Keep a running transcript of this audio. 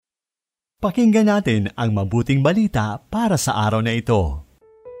Pakinggan natin ang mabuting balita para sa araw na ito.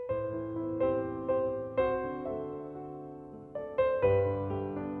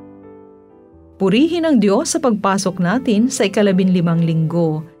 Purihin ang Diyos sa pagpasok natin sa 15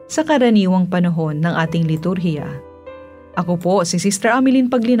 linggo sa karaniwang panahon ng ating liturhiya. Ako po si Sister Ameline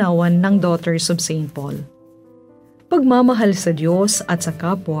Paglinawan ng Daughters of St. Paul. Pagmamahal sa Diyos at sa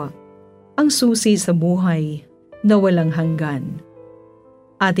kapwa, ang susi sa buhay na walang hanggan.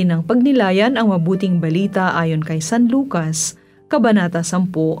 Atin ang pagnilayan ang mabuting balita ayon kay San Lucas, Kabanata 10,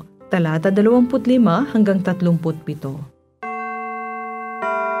 talata 25 hanggang 37.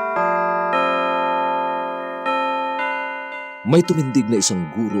 May tumindig na isang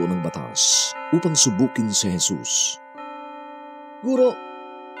guro ng batas upang subukin si Jesus. Guro,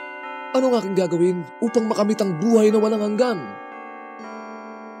 ano ang aking gagawin upang makamit ang buhay na walang hanggan?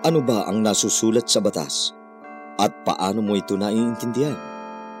 Ano ba ang nasusulat sa batas? At paano mo ito naiintindihan?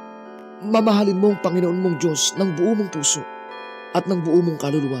 Mamahalin mo ang Panginoon mong Diyos ng buo mong puso, at ng buo mong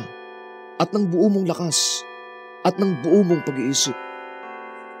kaluluwa, at ng buo mong lakas, at ng buo mong pag-iisip.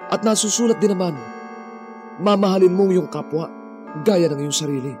 At nasusulat din naman, mamahalin mo iyong kapwa gaya ng iyong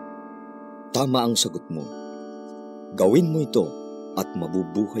sarili. Tama ang sagot mo. Gawin mo ito at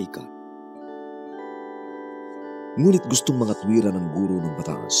mabubuhay ka. Ngunit gustong mangatwira ng guro ng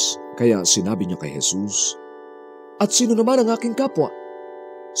batas, kaya sinabi niya kay Jesus, "At sino naman ang aking kapwa?"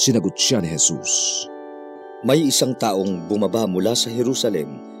 Sinagot siya ni Jesus, May isang taong bumaba mula sa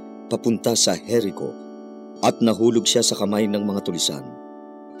Jerusalem papunta sa Jericho at nahulog siya sa kamay ng mga tulisan.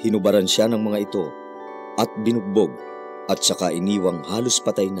 Hinubaran siya ng mga ito at binugbog at saka iniwang halos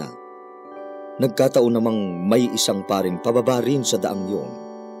patay na. Nagkataon namang may isang paring pababa rin sa daang yon.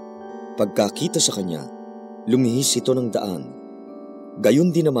 Pagkakita sa kanya, lumihis ito ng daan.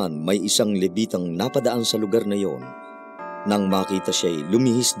 Gayon din naman may isang Levitang napadaan sa lugar na yon. Nang makita siya'y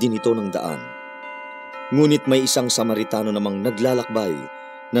lumihis din ito ng daan. Ngunit may isang Samaritano namang naglalakbay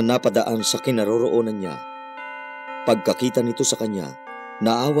na napadaan sa kinaroroonan niya. Pagkakita nito sa kanya,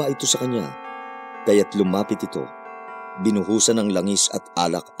 naawa ito sa kanya, kaya't lumapit ito. Binuhusan ng langis at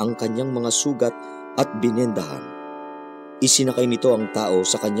alak ang kanyang mga sugat at binendahan. Isinakay nito ang tao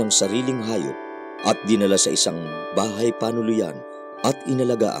sa kanyang sariling hayop at dinala sa isang bahay panuluyan at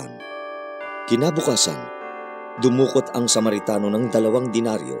inalagaan. Kinabukasan, dumukot ang Samaritano ng 2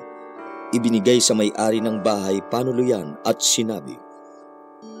 denaryo, ibinigay sa may-ari ng bahay panuluyan at sinabi,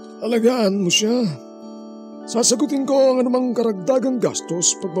 "Alagaan mo siya. Sasagutin ko ang anumang karagdagang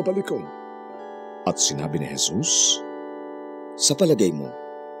gastos pagbabalik ko." At sinabi ni Jesus, Sa palagay mo,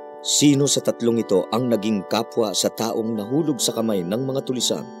 sino sa 3 ito ang naging kapwa sa taong nahulog sa kamay ng mga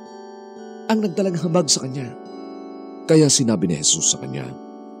tulisan? Ang nagdalang habag sa kanya. Kaya sinabi ni Jesus sa kanya,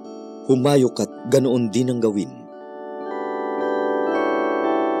 Humayok at ganoon din ang gawin.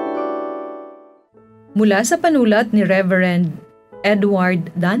 Mula sa panulat ni Reverend Edward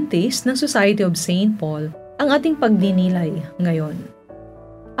Dantes ng Society of St. Paul, ang ating pagdinilay ngayon.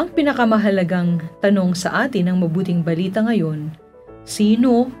 Ang pinakamahalagang tanong sa atin ng mabuting balita ngayon,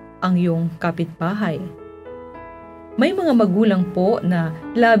 sino ang iyong kapitbahay? May mga magulang po na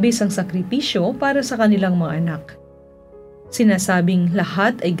labis ang sakripisyo para sa kanilang mga anak. Sinasabing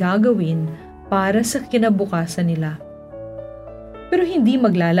lahat ay gagawin para sa kinabukasan nila. Pero hindi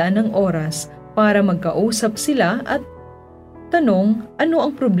maglalaan ng oras para magkausap sila at tanong ano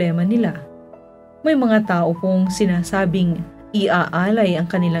ang problema nila. May mga tao pong sinasabing iaalay ang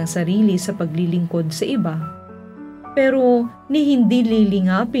kanilang sarili sa paglilingkod sa iba, pero ni hindi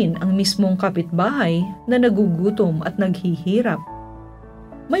lilingapin ang mismong kapitbahay na nagugutom at naghihirap.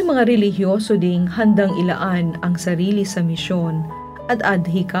 May mga relihiyoso ding handang ilaan ang sarili sa misyon at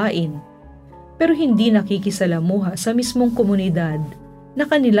adhikain, pero hindi nakikisalamuha sa mismong komunidad na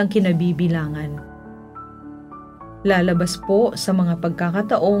kanilang kinabibilangan. Lalabas po sa mga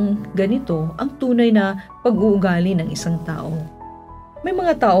pagkakataong ganito ang tunay na pag-uugali ng isang tao. May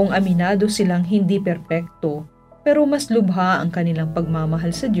mga taong aminado silang hindi perpekto, pero mas lubha ang kanilang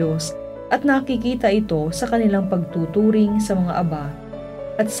pagmamahal sa Diyos at nakikita ito sa kanilang pagtuturing sa mga aba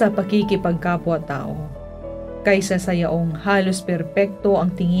at sa pakikipagkapwa-tao. Kaysa sa yaong halos perpekto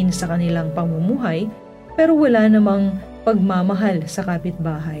ang tingin sa kanilang pamumuhay, pero wala namang pagmamahal sa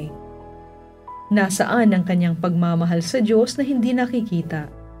kapitbahay. Nasaan ang kanyang pagmamahal sa Diyos na hindi nakikita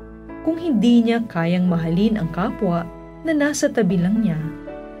kung hindi niya kayang mahalin ang kapwa na nasa tabi lang niya?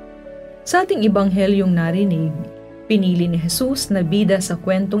 Sa ating ibanghelyong narinig, pinili ni Jesus na bida sa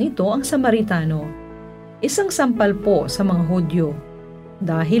kwentong ito ang Samaritano, isang sampal po sa mga Hudyo,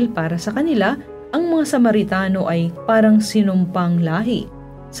 dahil para sa kanila, ang mga Samaritano ay parang sinumpang lahi,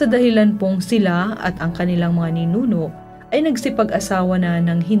 sa dahilan pong sila at ang kanilang mga ninuno ay nagsipag-asawa na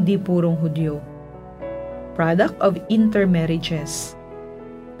ng hindi purong Hudyo, product of intermarriages.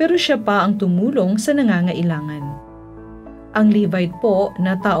 Pero siya pa ang tumulong sa nangangailangan. Ang Levite po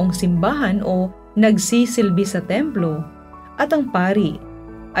na taong simbahan o nagsisilbi sa templo at ang pari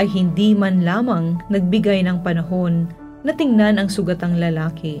ay hindi man lamang nagbigay ng panahon na tingnan ang sugatang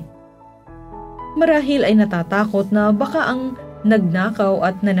lalaki. Marahil ay natatakot na baka ang nagnakaw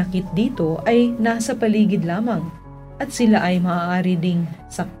at nanakit dito ay nasa paligid lamang at sila ay maaari ding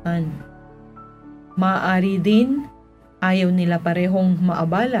saktan. Maaari din ayaw nila parehong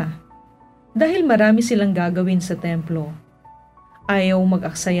maabala dahil marami silang gagawin sa templo. Ayaw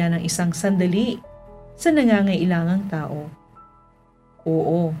mag-aksaya ng isang sandali sa nangangailangang tao.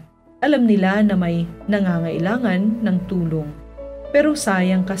 Oo, alam nila na may nangangailangan ng tulong. Pero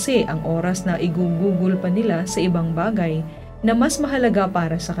sayang kasi ang oras na igugugol pa nila sa ibang bagay na mas mahalaga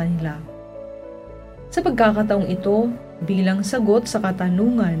para sa kanila. Sa pagkakataong ito, bilang sagot sa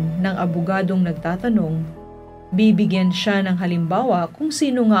katanungan ng abogadong nagtatanong, bibigyan siya ng halimbawa kung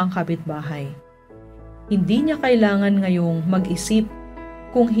sino nga ang kapitbahay. Hindi niya kailangan ngayong mag-isip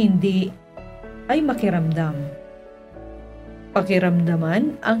kung hindi ay makiramdam.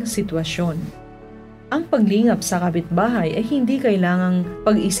 Pakiramdaman ang sitwasyon. Ang paglingap sa kapitbahay ay hindi kailangang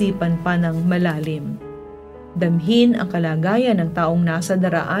pag-isipan pa ng malalim. Damhin ang kalagayan ng taong nasa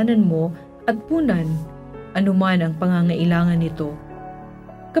daraanan mo at punan anuman ang pangangailangan nito.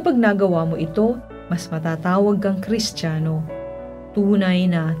 Kapag nagawa mo ito, mas matatawag kang Kristiyano, tunay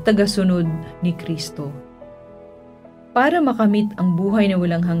na tagasunod ni Kristo. Para makamit ang buhay na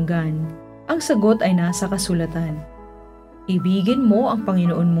walang hanggan, ang sagot ay nasa kasulatan. Ibigin mo ang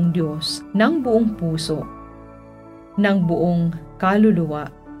Panginoon mong Diyos ng buong puso, ng buong kaluluwa,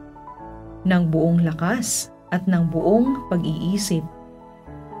 ng buong lakas at ng buong pag-iisip,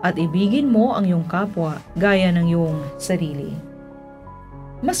 at ibigin mo ang iyong kapwa gaya ng iyong sarili.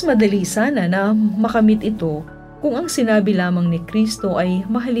 Mas madali sana na makamit ito kung ang sinabi lamang ni Kristo ay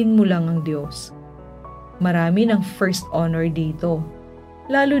mahalin mo lang ang Diyos. Marami ng first honor dito,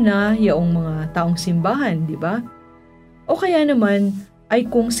 lalo na yaong mga taong simbahan, di ba? O kaya naman ay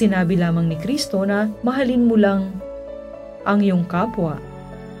kung sinabi lamang ni Kristo na mahalin mo lang ang iyong kapwa,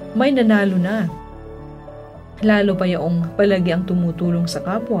 may nanalo na. Lalo pa yaong palagi ang tumutulong sa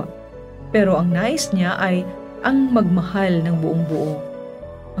kapwa. Pero ang nais niya ay ang magmahal ng buong buo.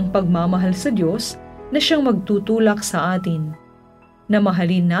 Ang pagmamahal sa Diyos na siyang magtutulak sa atin, na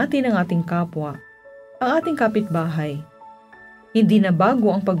mahalin natin ang ating kapwa, ang ating kapitbahay. Hindi na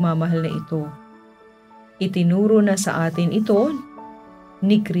bago ang pagmamahal na ito. Itinuro na sa atin ito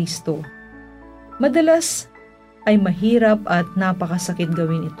ni Kristo. Madalas ay mahirap at napakasakit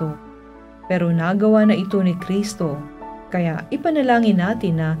gawin ito. Pero nagawa na ito ni Kristo, kaya ipanalangin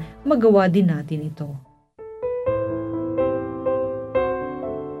natin na magawa din natin ito.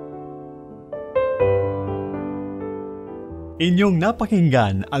 Inyong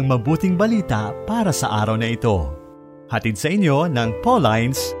napakinggan ang mabuting balita para sa araw na ito. Hatid sa inyo ng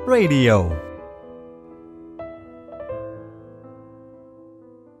Paulines Radio.